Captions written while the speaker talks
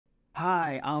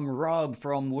Hi, I'm Rob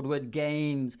from Woodward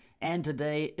Games, and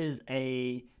today is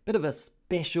a bit of a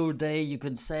special day, you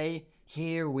could say.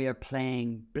 Here we are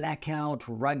playing Blackout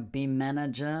Rugby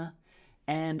Manager,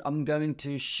 and I'm going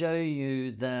to show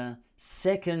you the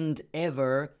second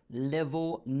ever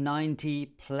level 90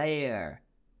 player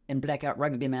in Blackout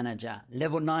Rugby Manager.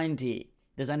 Level 90.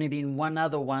 There's only been one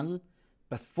other one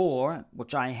before,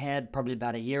 which I had probably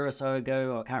about a year or so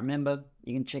ago, I can't remember.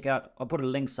 You can check out, I'll put a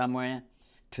link somewhere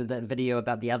to that video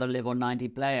about the other level 90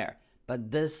 player.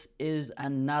 But this is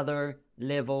another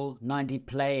level 90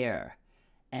 player.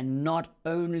 And not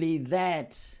only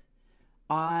that,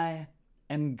 I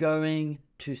am going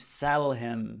to sell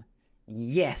him.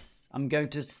 Yes, I'm going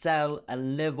to sell a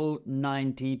level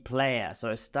 90 player.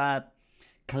 So start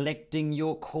collecting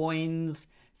your coins,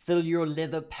 fill your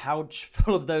leather pouch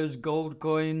full of those gold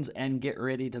coins, and get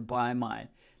ready to buy my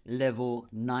level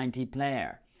 90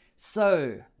 player.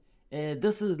 So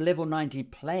this is level 90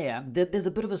 player. There's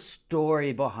a bit of a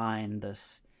story behind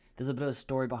this.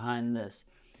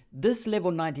 This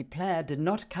level 90 player did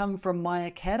not come from my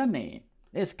academy.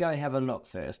 Let's go have a look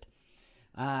first.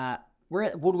 We're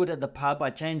at Woodward at the Pub. I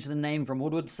changed the name from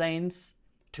Woodward Saints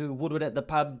to Woodward at the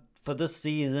Pub for this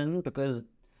season because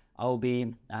I'll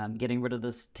be getting rid of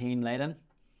this team later.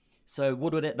 So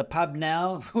Woodward at the Pub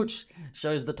now, which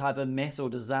shows the type of mess or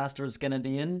disaster it's going to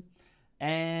be in.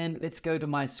 And let's go to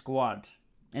my squad.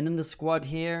 And in the squad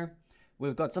here,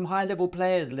 we've got some high-level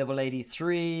players, level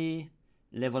 83,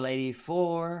 level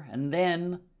 84, and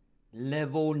then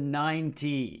level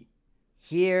 90.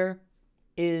 Here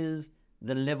is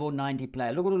the level 90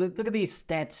 player. Look at these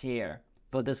stats here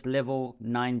for this level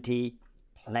 90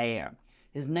 player.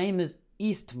 His name is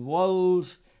Woodward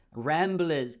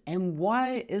Ramblers. And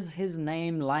why is his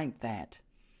name like that?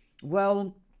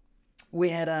 Well, we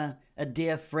had a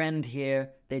dear friend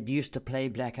here that used to play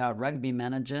Blackout Rugby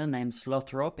Manager named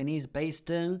Slothrop, and he's based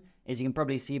in, as you can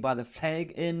probably see by the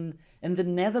flag, in the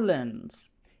Netherlands.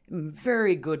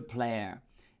 Very good player.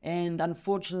 And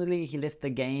unfortunately, he left the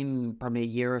game probably a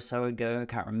year or so ago, I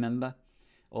can't remember,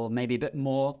 or maybe a bit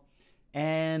more.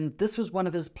 And this was one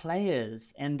of his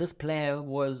players, and this player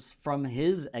was from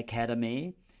his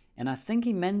academy, and I think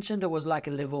he mentioned it was like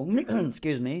a level,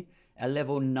 excuse me, a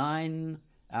level 9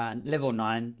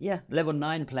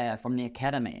 player from the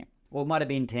academy. Well, it might have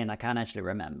been 10, I can't actually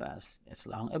remember. It's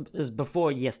long, it was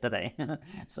before yesterday,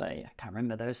 so yeah, I can't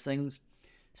remember those things.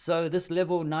 So this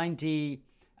level 90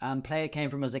 player came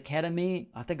from his academy.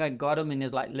 I think I got him in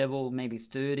his like level maybe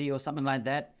 30 or something like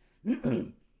that.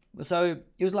 So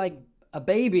he was like a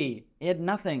baby. He had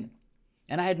nothing.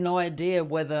 And I had no idea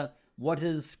what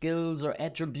his skills or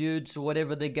attributes or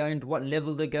whatever what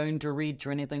level they're going to reach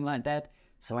or anything like that.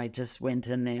 So I just went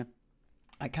in there.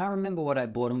 I can't remember what I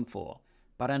bought him for,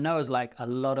 but I know it was like a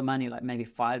lot of money, like maybe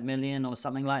 5 million or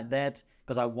something like that,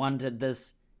 because I wanted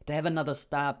this to have another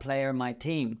star player in my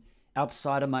team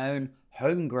outside of my own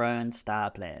homegrown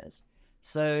star players.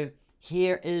 So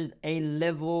here is a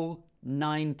level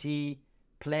 90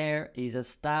 player. He's a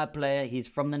star player. He's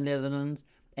from the Netherlands,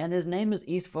 and his name is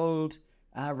Woodward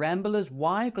Ramblers.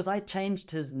 Why? Because I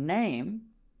changed his name.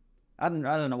 I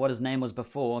don't know what his name was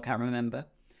before, I can't remember,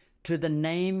 to the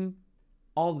name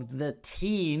of the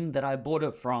team that I bought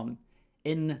it from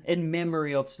in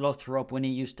memory of Slothrop when he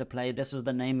used to play. This was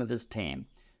the name of his team.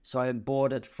 So I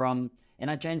bought it from, and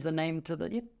I changed the name to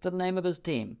the name of his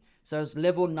team. So it's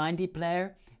level 90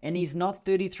 player, and he's not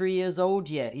 33 years old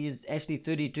yet. He's actually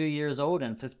 32 years old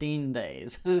in 15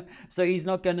 days. So he's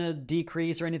not going to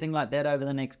decrease or anything like that over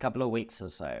the next couple of weeks or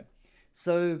so.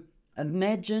 So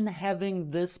imagine having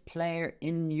this player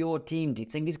in your team. Do you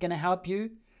think he's going to help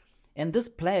you? And this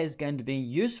player is going to be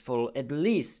useful at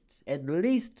least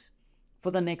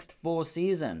for the next 4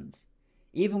 seasons.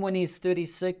 Even when he's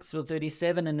 36 or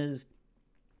 37 and his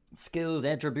skills,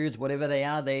 attributes, whatever they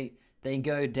are, they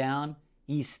go down,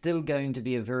 he's still going to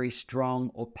be a very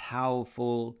strong or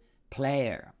powerful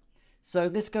player. So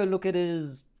let's go look at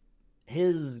his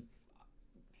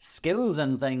skills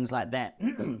and things like that.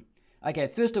 Okay,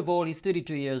 first of all, he's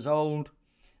 32 years old.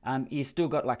 He's still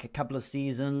got like a couple of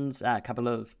seasons, a couple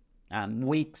of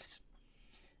weeks.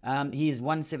 He's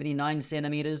 179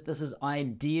 centimeters. This is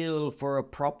ideal for a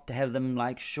prop to have them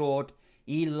like short.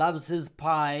 He loves his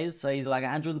pies, so he's like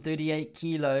 138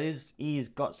 kilos. He's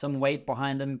got some weight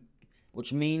behind him,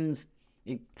 which means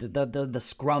the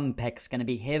scrum pack's going to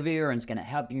be heavier and it's going to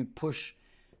help you push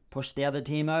the other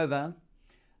team over.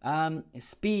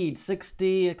 Speed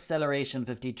 60, acceleration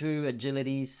 52,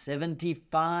 agility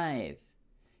 75.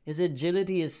 His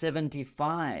agility is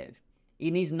 75,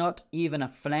 and he's not even a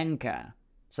flanker,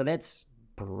 so that's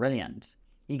brilliant.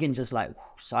 He can just like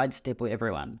sidestep with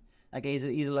everyone. Okay,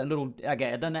 he's like little.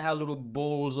 Okay, I don't know how little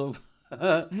balls of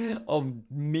of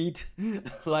meat,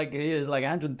 like he is like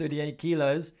 138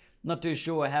 kilos. Not too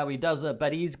sure how he does it,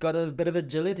 but he's got a bit of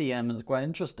agility and it's quite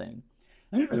interesting.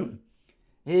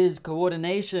 His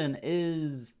coordination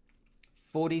is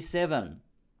 47.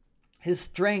 His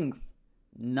strength,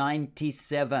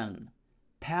 97.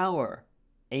 Power,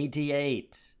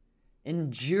 88.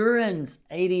 Endurance,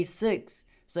 86.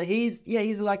 So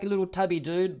he's like a little tubby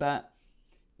dude, but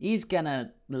he's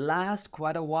gonna last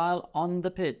quite a while on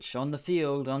the pitch, on the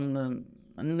field, in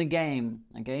the game.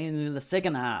 Okay, in the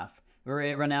second half, where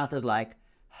everyone else is like,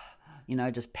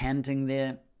 just panting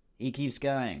there, he keeps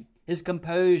going. His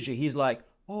composure, he's like,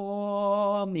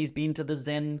 oh, he's been to the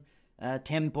Zen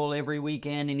temple every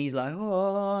weekend, and he's like,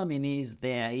 oh, he's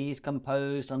there. He's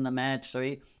composed on the match, so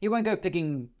he won't go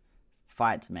picking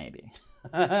fights, maybe.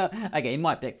 Okay, he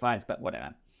might pick fights, but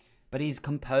whatever. But he's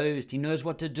composed. He knows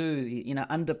what to do,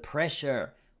 under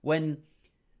pressure. When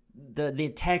the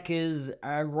attack is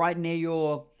right near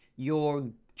your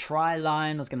try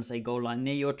line, I was going to say goal line,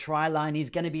 near your try line,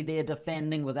 he's going to be there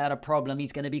defending without a problem.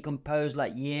 He's going to be composed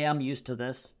like, yeah, I'm used to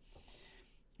this.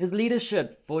 His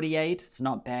leadership, 48, it's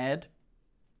not bad.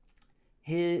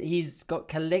 He's got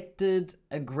collected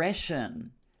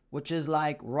aggression, which is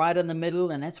like right in the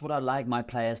middle, and that's what I like my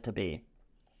players to be.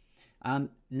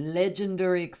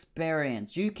 Legendary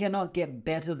experience. You cannot get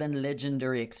better than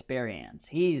legendary experience.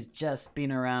 He's just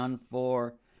been around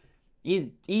for...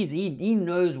 He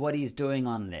knows what he's doing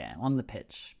on the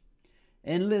pitch.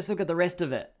 And let's look at the rest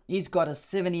of it. He's got a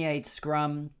 78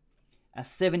 scrum, a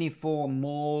 74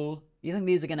 maul. You think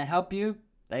these are going to help you?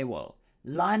 They will.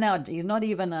 Line out. He's not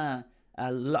even a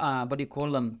what do you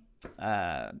call them?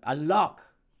 A lock.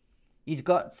 He's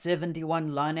got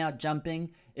 71 line out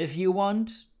jumping. If you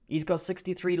want, he's got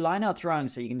 63 line out throwing,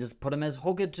 so you can just put him as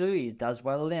hooker too. He does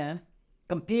well there.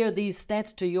 Compare these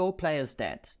stats to your player's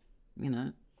stats.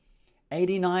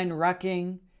 89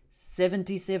 rucking,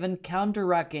 77 counter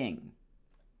rucking,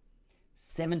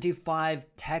 75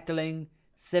 tackling,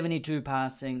 72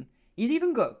 passing. He's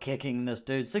even got kicking, this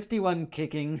dude. 61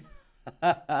 kicking.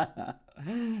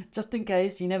 Just in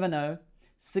case, you never know.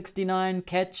 69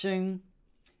 catching,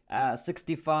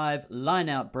 65 line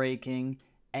out breaking,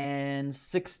 and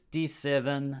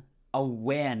 67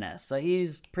 awareness. So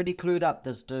he's pretty clued up,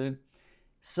 this dude.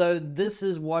 So this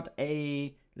is what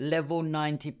a level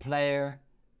 90 player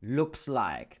looks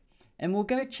like. And we'll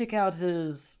go check out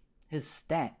his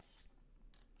stats.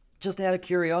 Just out of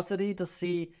curiosity to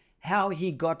see how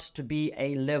he got to be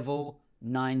a level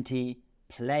 90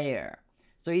 player.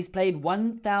 So he's played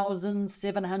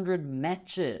 1,700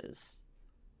 matches.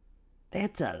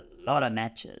 That's a lot of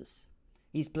matches.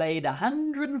 He's played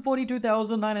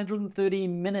 142,930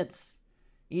 minutes.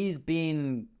 He's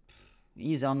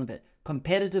on the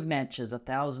competitive matches,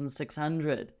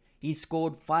 1,600. He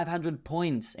scored 500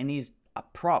 points and he's a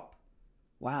prop.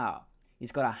 Wow.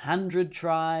 He's got 100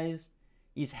 tries.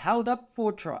 He's held up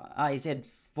 4 tries. He's had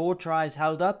 4 tries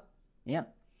held up.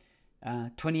 Yep.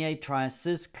 28 try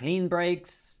assists, clean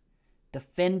breaks,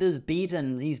 defenders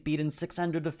beaten. He's beaten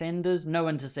 600 defenders, no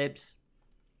intercepts.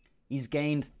 He's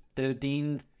gained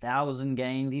 13,000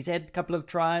 games. He's had a couple of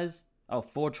tries,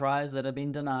 4 tries that have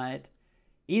been denied.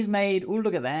 He's made,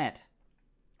 look at that,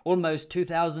 almost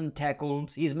 2,000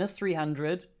 tackles. He's missed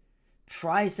 300.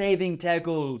 Try-saving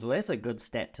tackles, well, that's a good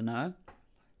stat to know.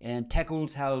 And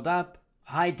tackles held up,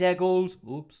 high tackles,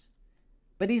 oops.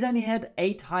 But he's only had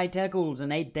 8 high tackles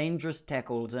and 8 dangerous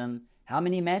tackles. And how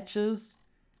many matches?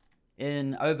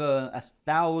 In over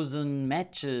 1,000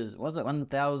 matches. Was it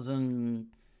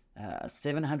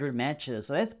 1,700 matches?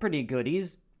 So that's pretty good.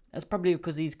 That's probably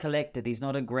because he's collected. He's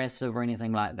not aggressive or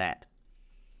anything like that.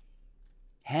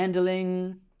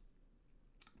 Handling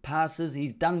passes.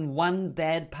 He's done 1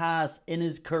 bad pass in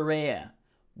his career.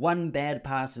 1 bad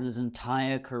pass in his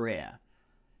entire career.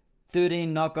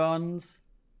 13 knock-ons.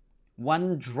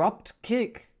 1 dropped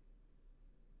kick.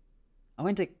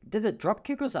 Did it drop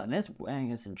kick or something? That's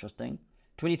interesting.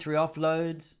 23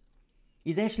 offloads.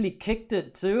 He's actually kicked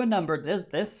it to a number.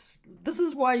 This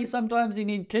is why sometimes you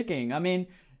need kicking. I mean,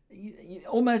 it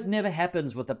almost never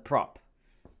happens with a prop.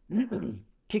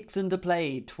 Kicks into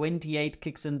play. 28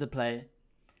 kicks into play.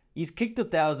 He's kicked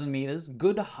 1,000 meters.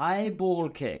 Good high ball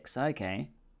kicks.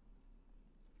 Okay.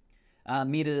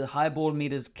 High ball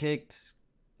meters kicked.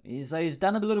 So he's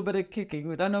done a little bit of kicking.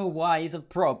 We don't know why. He's a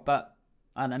prop, but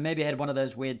I don't know. Maybe I had one of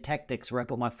those weird tactics where I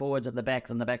put my forwards at the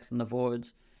backs and the backs and the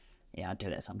forwards. Yeah, I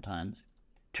do that sometimes.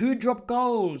 2 drop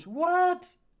goals.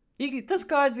 What? This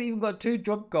guy's even got 2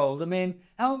 drop goals. I mean,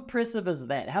 how impressive is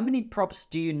that? How many props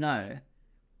do you know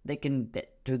that can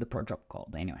do the drop goal?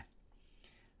 Anyway.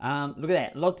 Look at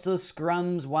that. Lots of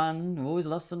scrums won. Always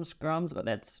lost some scrums, but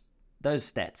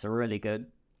those stats are really good.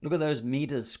 Look at those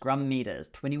meters, scrum meters.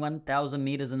 21,000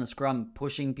 meters in a scrum,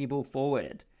 pushing people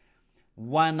forward.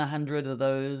 100 of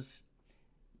those.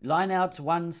 Lineouts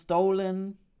won,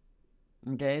 stolen.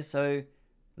 Okay, so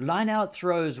lineout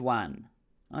throws won.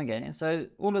 Okay, so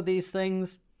all of these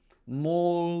things.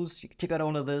 Mauls, you can check out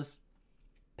all of this.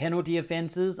 Penalty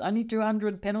offenses. Only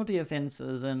 200 penalty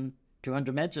offenses and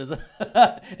 200 matches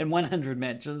in 100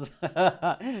 matches.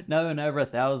 No, in over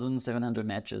 1,700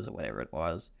 matches or whatever it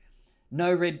was.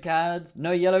 No red cards,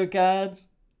 no yellow cards,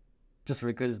 just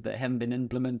because they haven't been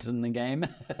implemented in the game.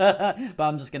 But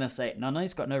I'm just going to say, no,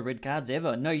 he's got no red cards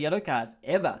ever. No yellow cards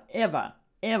ever.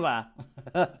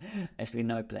 Actually,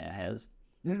 no player has.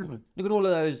 Look at all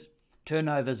of those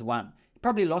turnovers won. He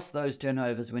probably lost those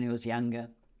turnovers when he was younger.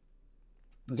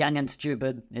 Young and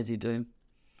stupid, as you do.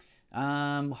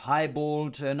 High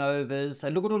ball turnovers. So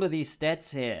look at all of these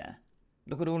stats here.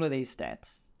 Look at all of these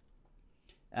stats.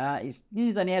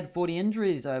 He's only had 40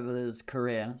 injuries over his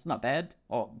career. It's not bad.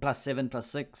 Oh, +7,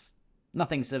 +6.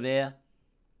 Nothing severe.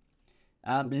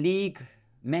 League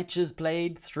matches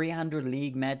played. 300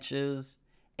 league matches.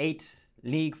 8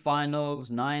 league finals.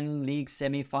 9 league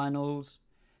semi-finals.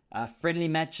 Friendly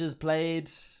matches played.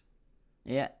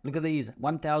 Yeah, look at these.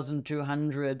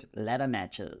 1,200 ladder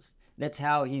matches. That's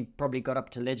how he probably got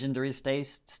up to legendary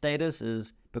status,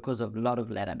 is because of a lot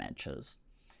of ladder matches.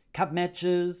 Cup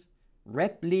matches,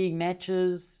 rep league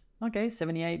matches. Okay,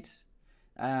 78.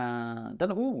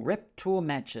 Rep tour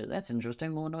matches. That's interesting.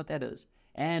 I wonder what that is.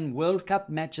 And World Cup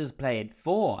matches played.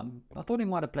 4. I thought he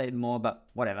might have played more, but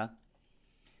whatever.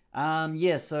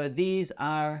 Yeah, so these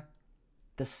are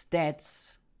the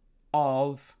stats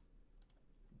of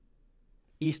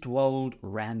Eastwold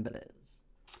Ramblers.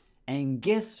 And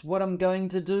guess what I'm going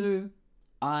to do?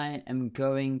 I am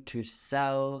going to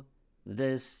sell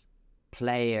this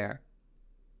player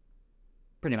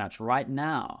pretty much right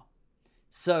now.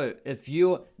 So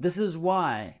this is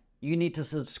why you need to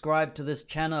subscribe to this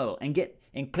channel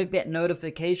and click that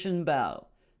notification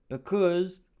bell,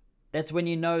 because that's when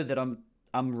you know that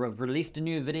I've released a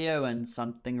new video and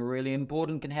something really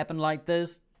important can happen like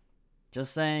this.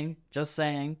 Just saying.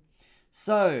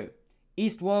 So,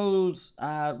 Eastwold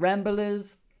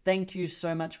Ramblers, thank you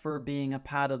so much for being a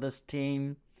part of this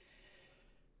team.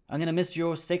 I'm going to miss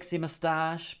your sexy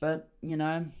moustache, but, you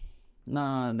know,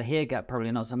 no, the haircut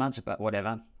probably not so much, but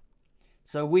whatever.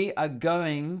 So we are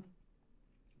going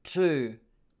to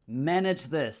manage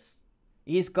this.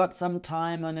 He's got some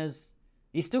time on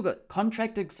he's still got,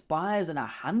 contract expires in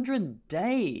 100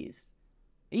 days.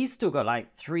 He's still got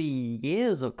like 3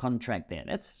 years of contract there.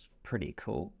 That's pretty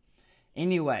cool.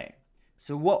 Anyway,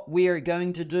 so what we are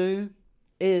going to do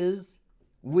is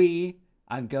we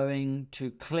are going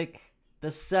to click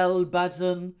the sell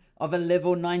button of a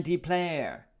level 90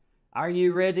 player. Are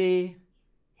you ready?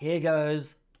 Here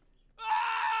goes.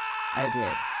 I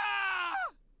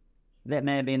did. That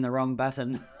may have been the wrong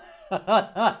button.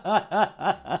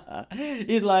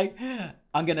 He's like,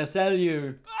 I'm gonna sell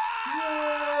you.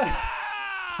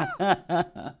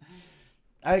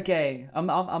 Okay,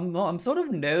 I'm sort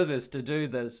of nervous to do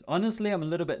this. Honestly, I'm a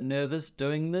little bit nervous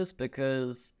doing this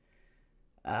because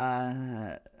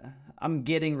I'm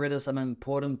getting rid of some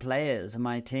important players in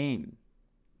my team.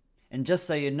 And just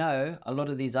so you know, a lot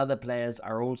of these other players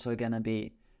are also going to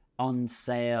be on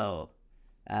sale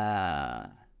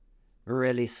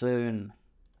really soon,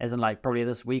 as in like probably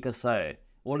this week or so.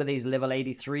 All of these level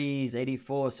 83s,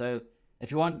 84. So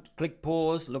if you want, click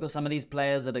pause, look at some of these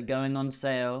players that are going on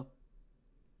sale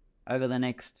over the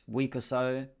next week or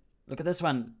so. Look at this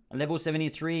one, a level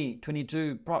 73,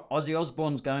 22, Ozzy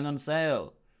Osbourne's going on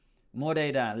sale. More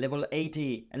data, level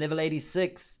 80, a level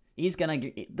 86. He's gonna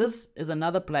get, this is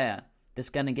another player that's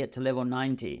gonna get to level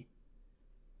 90.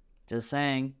 Just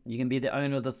saying, you can be the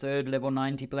owner of the 3rd level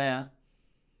 90 player.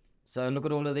 So look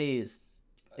at all of these,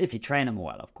 if you train them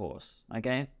well, of course.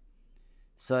 Okay.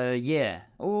 So yeah.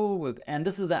 Oh, and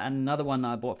this is another one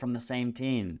I bought from the same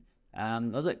team.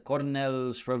 Was it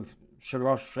Kornel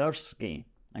Shrovsky?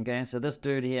 Okay, so this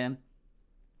dude here,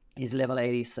 he's level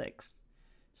 86.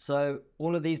 So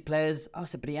all of these players, oh,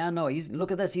 Cipriano,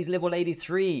 look at this, he's level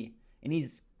 83, and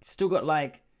he's still got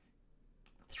like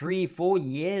 3-4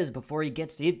 years before he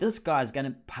gets to it. This guy's going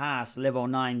to pass level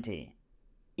 90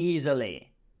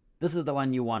 easily. This is the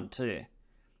one you want too.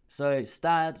 So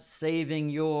start saving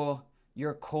your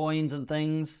coins and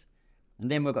things, and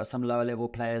then we've got some lower level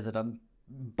players that I'm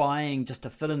buying just to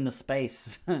fill in the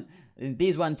space.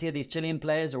 These ones here, these Chilean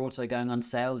players, are also going on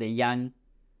sale. They're young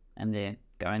and they're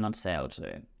going on sale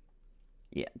too.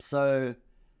 Yeah, so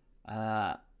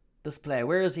this player,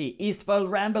 where is he?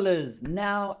 Eastfold Ramblers.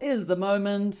 Now is the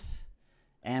moment.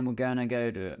 And we're going to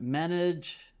go to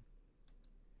manage.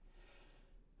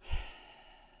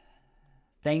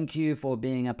 Thank you for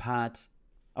being a part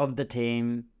of the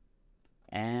team.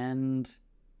 And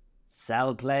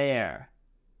sell player.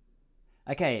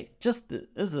 Okay, this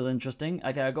is interesting.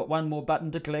 Okay, I got one more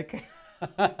button to click.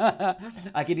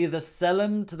 I could either sell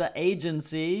him to the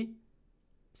agency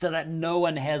so that no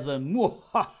one has him.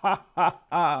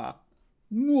 I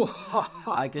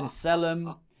can sell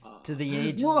him to the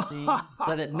agency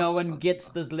so that no one gets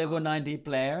this level 90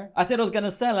 player. I said I was going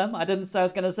to sell him. I didn't say I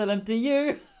was going to sell him to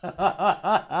you.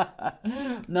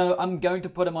 No, I'm going to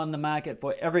put him on the market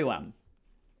for everyone.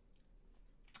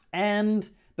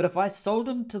 But if I sold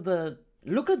him to the,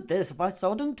 look at this, if I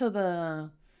sold him to the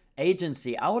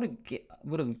agency, I would get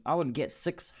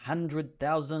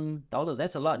 $600,000.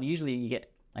 That's a lot. Usually you get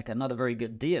like not a very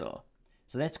good deal.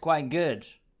 So that's quite good.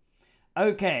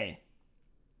 Okay,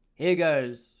 here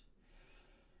goes.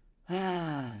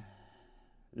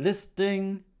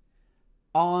 Listing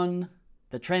on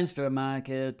the transfer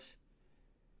market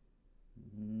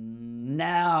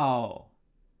now.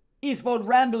 Eastfold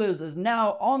Ramblers is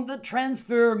now on the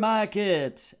transfer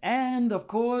market. And of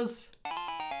course,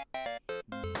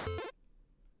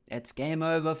 it's game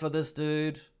over for this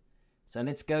dude. So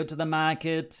let's go to the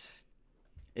market.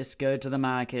 Let's go to the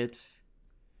market.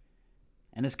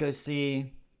 And let's go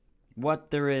see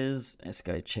what there is. Let's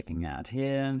go checking out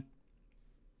here.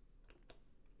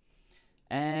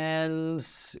 And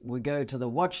we go to the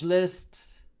watch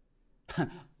list.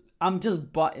 I'm just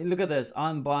look at this.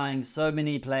 I'm buying so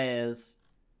many players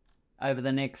over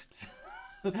the next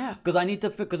because I need to,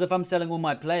 because if I'm selling all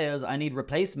my players, I need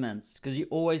replacements, because you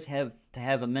always have to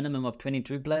have a minimum of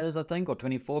 22 players, I think, or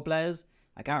 24 players.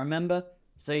 I can't remember.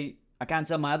 So I can't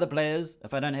sell my other players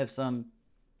if I don't have some.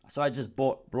 So I just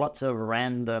bought lots of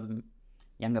random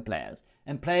younger players.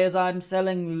 And players I'm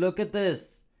selling, look at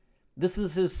this. This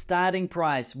is his starting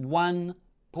price,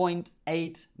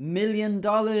 $1.8 million.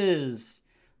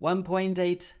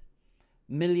 $1.8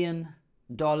 million.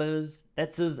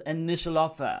 That's his initial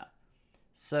offer.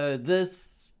 So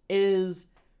this is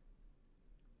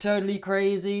totally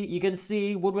crazy. You can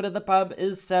see Woodward at the Pub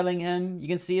is selling him. You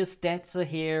can see his stats are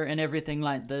here and everything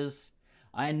like this.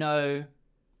 I know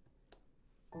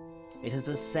it is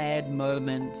a sad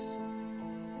moment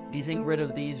getting rid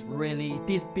of these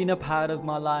these been a part of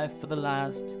my life for the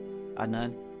last, I don't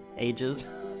know, ages.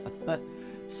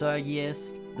 So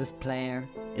yes, this player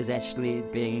is actually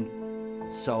being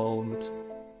sold.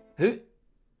 Who?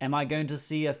 Am I going to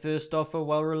see a first offer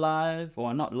while we're live?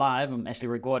 Or not live, I'm actually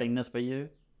recording this for you.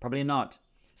 Probably not.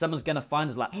 Someone's going to find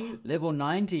us like, oh, level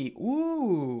 90.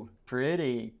 Ooh,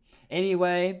 pretty.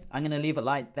 Anyway, I'm going to leave it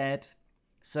like that.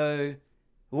 So,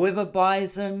 whoever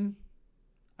buys him,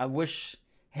 I wish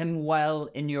him well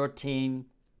in your team.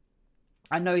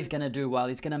 I know he's going to do well.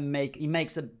 He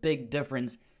makes a big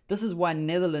difference. This is why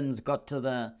Netherlands got to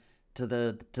the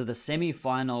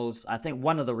semi-finals. I think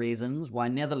one of the reasons why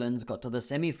Netherlands got to the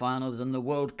semi-finals in the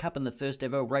World Cup, in the first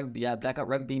ever Blackout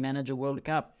Rugby Manager World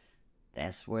Cup.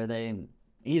 That's where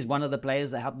he's one of the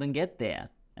players that helped them get there.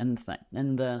 And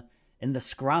in the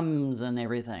scrums and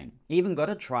everything. He even got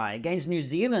a try against New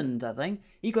Zealand, I think.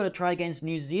 He got a try against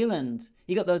New Zealand.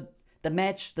 He got the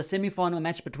semi-final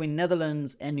match between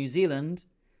Netherlands and New Zealand.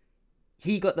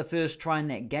 He got the first try in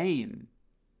that game.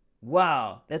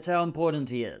 Wow, that's how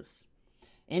important he is.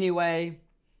 Anyway,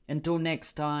 until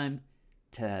next time,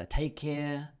 take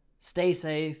care, stay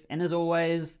safe, and as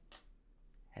always,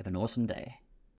 have an awesome day.